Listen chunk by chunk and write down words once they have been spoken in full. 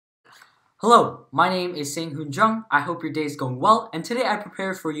Hello, my name is SangHoon Jung. I hope your day is going well, and today I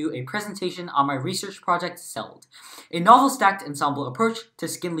prepared for you a presentation on my research project SELD, a novel stacked ensemble approach to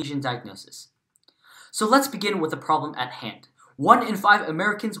skin lesion diagnosis. So let's begin with the problem at hand. 1 in 5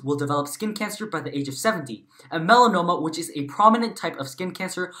 Americans will develop skin cancer by the age of 70, and melanoma, which is a prominent type of skin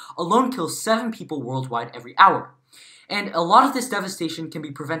cancer, alone kills 7 people worldwide every hour. And a lot of this devastation can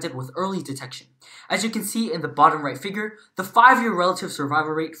be prevented with early detection. As you can see in the bottom right figure, the 5-year relative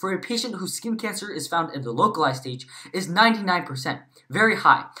survival rate for a patient whose skin cancer is found in the localized stage is 99%, very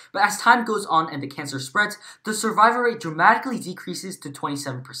high. But as time goes on and the cancer spreads, the survival rate dramatically decreases to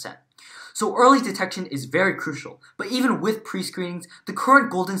 27%. So early detection is very crucial, but even with pre-screenings, the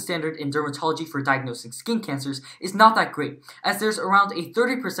current golden standard in dermatology for diagnosing skin cancers is not that great, as there's around a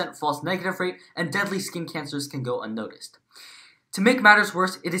 30% false negative rate and deadly skin cancers can go unnoticed. To make matters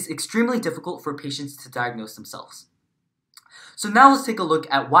worse, it is extremely difficult for patients to diagnose themselves. So now let's take a look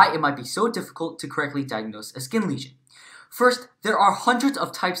at why it might be so difficult to correctly diagnose a skin lesion. First, there are hundreds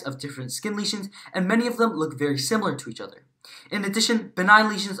of types of different skin lesions, and many of them look very similar to each other. In addition, benign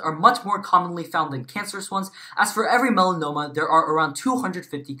lesions are much more commonly found than cancerous ones, as for every melanoma, there are around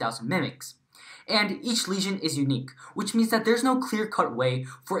 250,000 mimics. And each lesion is unique, which means that there's no clear-cut way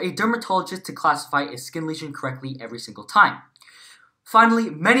for a dermatologist to classify a skin lesion correctly every single time. Finally,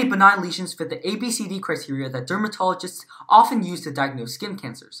 many benign lesions fit the ABCD criteria that dermatologists often use to diagnose skin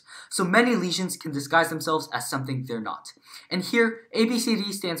cancers, so many lesions can disguise themselves as something they're not. And here,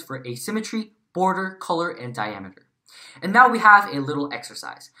 ABCD stands for asymmetry, border, color, and diameter. And now we have a little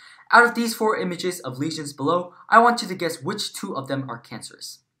exercise. Out of these 4 images of lesions below, I want you to guess which 2 of them are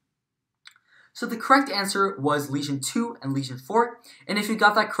cancerous. So the correct answer was lesion 2 and lesion 4, and if you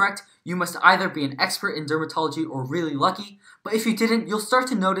got that correct, you must either be an expert in dermatology or really lucky, but if you didn't, you'll start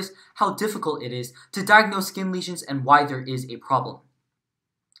to notice how difficult it is to diagnose skin lesions and why there is a problem.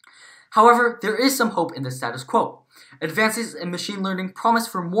 However, there is some hope in the status quo. Advances in machine learning promise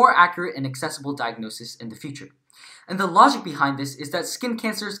for more accurate and accessible diagnosis in the future. And the logic behind this is that skin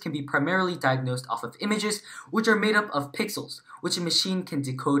cancers can be primarily diagnosed off of images, which are made up of pixels, which a machine can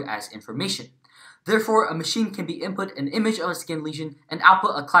decode as information. Therefore, a machine can be input an image of a skin lesion and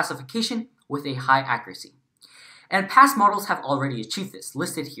output a classification with a high accuracy. And past models have already achieved this,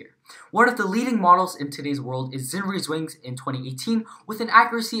 listed here. One of the leading models in today's world is Zhenri Zwing's in 2018 with an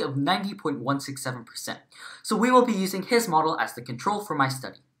accuracy of 90.167%. So we will be using his model as the control for my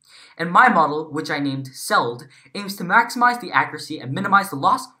study. And my model, which I named SELD, aims to maximize the accuracy and minimize the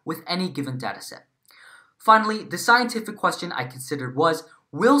loss with any given dataset. Finally, the scientific question I considered was,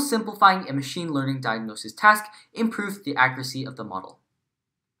 will simplifying a machine learning diagnosis task improve the accuracy of the model?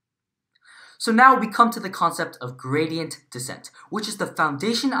 So now we come to the concept of gradient descent, which is the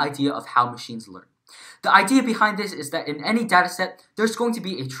foundation idea of how machines learn. The idea behind this is that in any dataset, there's going to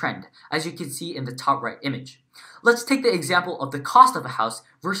be a trend, as you can see in the top right image. Let's take the example of the cost of a house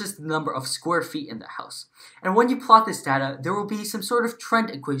versus the number of square feet in the house. And when you plot this data, there will be some sort of trend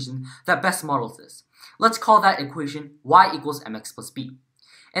equation that best models this. Let's call that equation y equals mx plus b.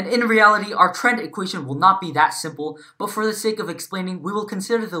 And in reality, our trend equation will not be that simple, but for the sake of explaining, we will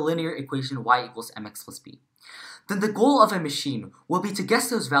consider the linear equation y equals mx plus b. Then the goal of a machine will be to guess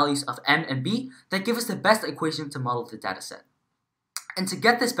those values of m and b that give us the best equation to model the dataset. And to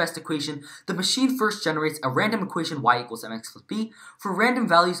get this best equation, the machine first generates a random equation y equals mx plus b for random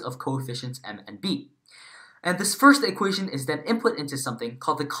values of coefficients m and b. And this first equation is then input into something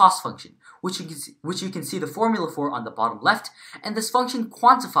called the cost function, which you can see the formula for on the bottom left, and this function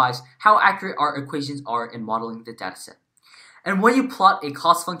quantifies how accurate our equations are in modeling the dataset. And when you plot a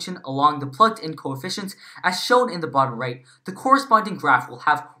cost function along the plugged-in coefficients, as shown in the bottom right, the corresponding graph will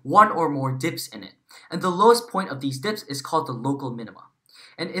have one or more dips in it, and the lowest point of these dips is called the local minima.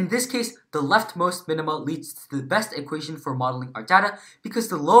 And in this case, the leftmost minima leads to the best equation for modeling our data because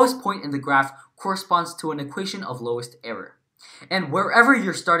the lowest point in the graph corresponds to an equation of lowest error. And wherever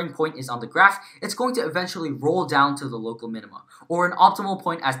your starting point is on the graph, it's going to eventually roll down to the local minima, or an optimal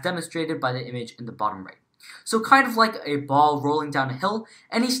point as demonstrated by the image in the bottom right. So kind of like a ball rolling down a hill,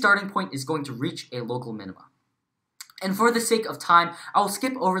 any starting point is going to reach a local minima. And for the sake of time, I will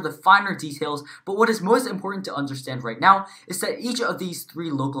skip over the finer details, but what is most important to understand right now is that each of these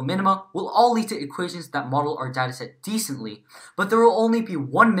 3 local minima will all lead to equations that model our dataset decently, but there will only be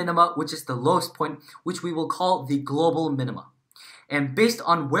one minima, which is the lowest point, which we will call the global minima. And based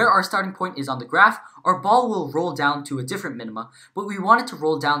on where our starting point is on the graph, our ball will roll down to a different minima, but we want it to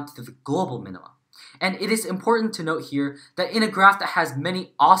roll down to the global minima. And it is important to note here that in a graph that has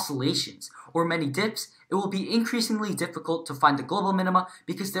many oscillations or many dips, it will be increasingly difficult to find the global minima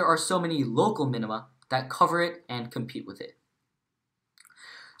because there are so many local minima that cover it and compete with it.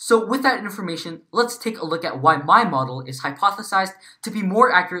 So with that information, let's take a look at why my model is hypothesized to be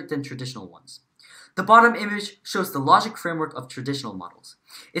more accurate than traditional ones. The bottom image shows the logic framework of traditional models.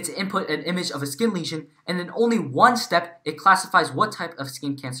 It's input an image of a skin lesion, and in only one step, it classifies what type of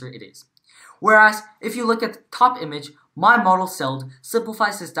skin cancer it is. Whereas, if you look at the top image, my model SELD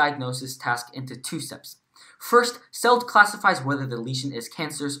simplifies this diagnosis task into 2 steps. First, SELD classifies whether the lesion is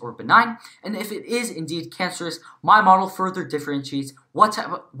cancerous or benign, and if it is indeed cancerous, my model further differentiates what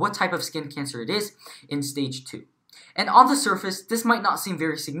type of skin cancer it is in stage 2. And on the surface, this might not seem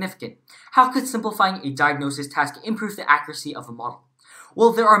very significant. How could simplifying a diagnosis task improve the accuracy of a model?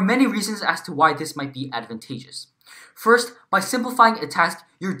 Well, there are many reasons as to why this might be advantageous. First, by simplifying a task,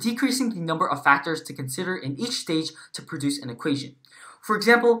 you're decreasing the number of factors to consider in each stage to produce an equation. For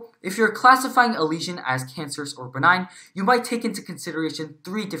example, if you're classifying a lesion as cancerous or benign, you might take into consideration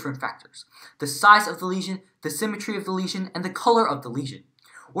 3 different factors: the size of the lesion, the symmetry of the lesion, and the color of the lesion.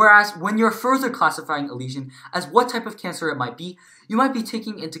 Whereas, when you're further classifying a lesion as what type of cancer it might be, you might be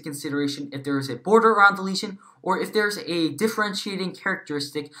taking into consideration if there is a border around the lesion, or if there's a differentiating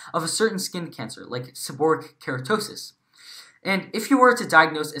characteristic of a certain skin cancer, like seborrheic keratosis. And if you were to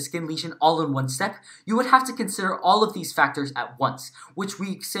diagnose a skin lesion all in one step, you would have to consider all of these factors at once, which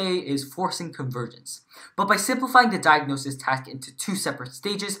we say is forcing convergence. But by simplifying the diagnosis task into 2 separate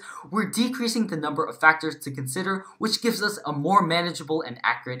stages, we're decreasing the number of factors to consider, which gives us a more manageable and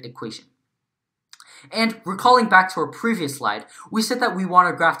accurate equation. And recalling back to our previous slide, we said that we want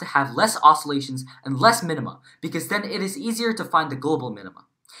our graph to have less oscillations and less minima, because then it is easier to find the global minima.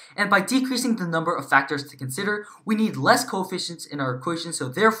 And by decreasing the number of factors to consider, we need less coefficients in our equation, so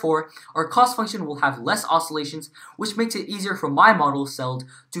therefore, our cost function will have less oscillations, which makes it easier for my model SELD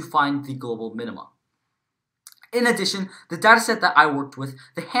to find the global minima. In addition, the dataset that I worked with,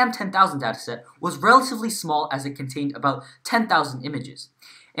 the HAM 10,000 dataset, was relatively small as it contained about 10,000 images.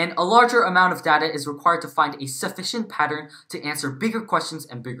 And a larger amount of data is required to find a sufficient pattern to answer bigger questions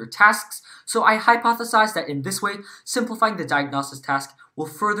and bigger tasks, so I hypothesized that in this way, simplifying the diagnosis task will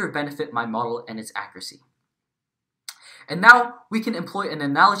further benefit my model and its accuracy. And now, we can employ an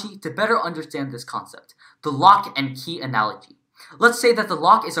analogy to better understand this concept, the lock and key analogy. Let's say that the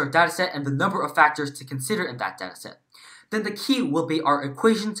lock is our dataset and the number of factors to consider in that dataset. Then the key will be our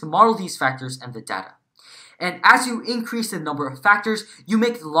equation to model these factors and the data. And as you increase the number of factors, you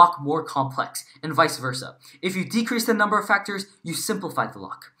make the lock more complex, and vice versa. If you decrease the number of factors, you simplify the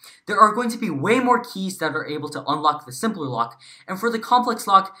lock. There are going to be way more keys that are able to unlock the simpler lock, and for the complex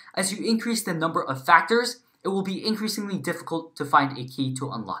lock, as you increase the number of factors, it will be increasingly difficult to find a key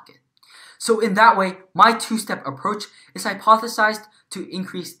to unlock it. So in that way, my 2-step approach is hypothesized to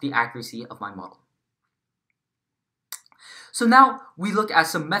increase the accuracy of my model. So now we look at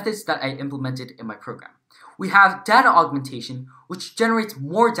some methods that I implemented in my program. We have data augmentation, which generates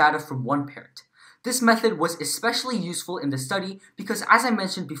more data from one parent. This method was especially useful in the study because, as I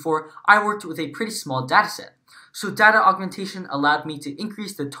mentioned before, I worked with a pretty small dataset. So data augmentation allowed me to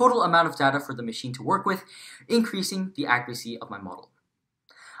increase the total amount of data for the machine to work with, increasing the accuracy of my model.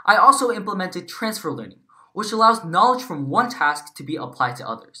 I also implemented transfer learning, which allows knowledge from one task to be applied to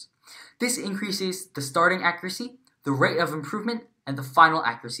others. This increases the starting accuracy, the rate of improvement, and the final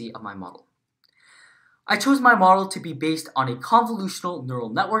accuracy of my model. I chose my model to be based on a convolutional neural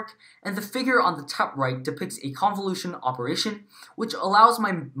network, and the figure on the top right depicts a convolution operation, which allows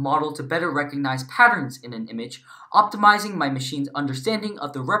my model to better recognize patterns in an image, optimizing my machine's understanding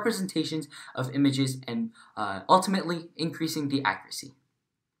of the representations of images and ultimately increasing the accuracy.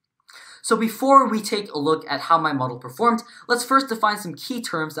 So before we take a look at how my model performed, let's first define some key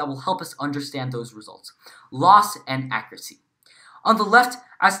terms that will help us understand those results: loss and accuracy. On the left,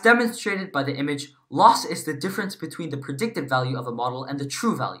 as demonstrated by the image, loss is the difference between the predicted value of a model and the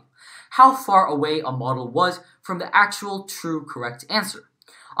true value, how far away a model was from the actual true correct answer.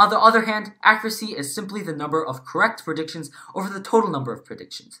 On the other hand, accuracy is simply the number of correct predictions over the total number of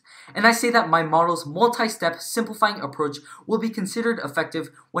predictions. And I say that my model's multi-step simplifying approach will be considered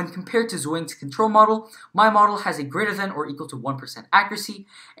effective when compared to Zwing's control model. My model has a greater than or equal to 1% accuracy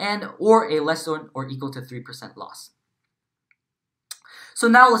or a less than or equal to 3% loss. So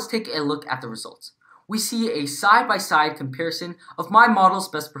now let's take a look at the results. We see a side-by-side comparison of my model's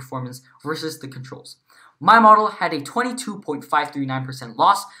best performance versus the controls. My model had a 22.539%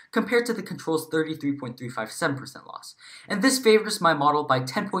 loss compared to the control's 33.357% loss. And this favors my model by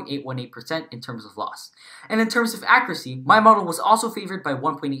 10.818% in terms of loss. And in terms of accuracy, my model was also favored by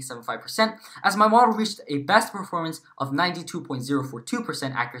 1.875%, as my model reached a best performance of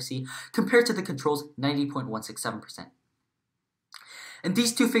 92.042% accuracy compared to the control's 90.167%. And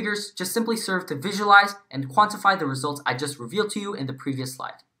these two figures just simply serve to visualize and quantify the results I just revealed to you in the previous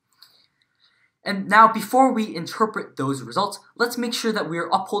slide. And now, before we interpret those results, let's make sure that we are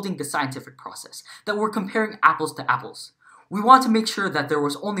upholding the scientific process, that we're comparing apples to apples. We want to make sure that there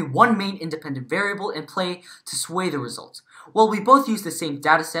was only one main independent variable in play to sway the results. Well, we both use the same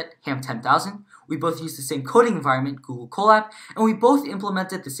dataset, HAM 10,000, we both use the same coding environment, Google Colab, and we both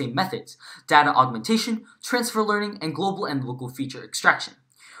implemented the same methods, data augmentation, transfer learning, and global and local feature extraction.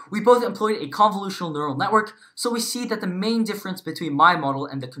 We both employed a convolutional neural network, so we see that the main difference between my model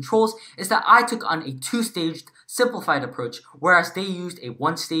and the controls is that I took on a two-staged, simplified approach, whereas they used a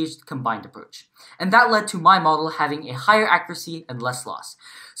one-staged, combined approach. And that led to my model having a higher accuracy and less loss.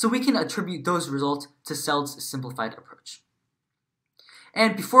 So we can attribute those results to SELD's simplified approach.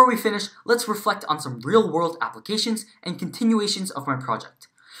 And before we finish, let's reflect on some real-world applications and continuations of my project.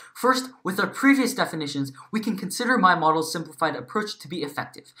 First, with our previous definitions, we can consider my model's simplified approach to be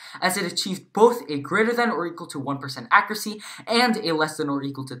effective, as it achieved both a greater than or equal to 1% accuracy and a less than or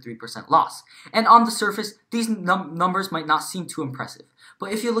equal to 3% loss. And on the surface, these numbers might not seem too impressive,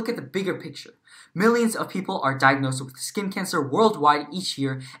 but if you look at the bigger picture, millions of people are diagnosed with skin cancer worldwide each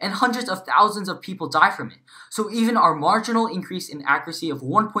year, and hundreds of thousands of people die from it. So even our marginal increase in accuracy of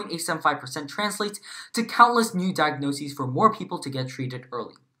 1.875% translates to countless new diagnoses for more people to get treated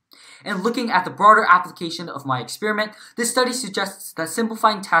early. And looking at the broader application of my experiment, this study suggests that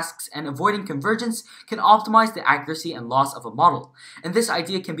simplifying tasks and avoiding convergence can optimize the accuracy and loss of a model. And this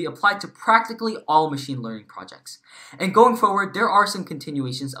idea can be applied to practically all machine learning projects. And going forward, there are some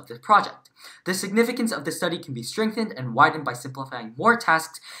continuations of this project. The significance of the study can be strengthened and widened by simplifying more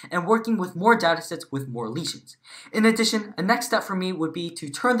tasks and working with more datasets with more lesions. In addition, a next step for me would be to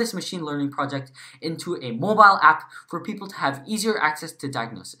turn this machine learning project into a mobile app for people to have easier access to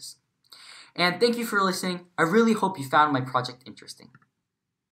diagnosis. And thank you for listening. I really hope you found my project interesting.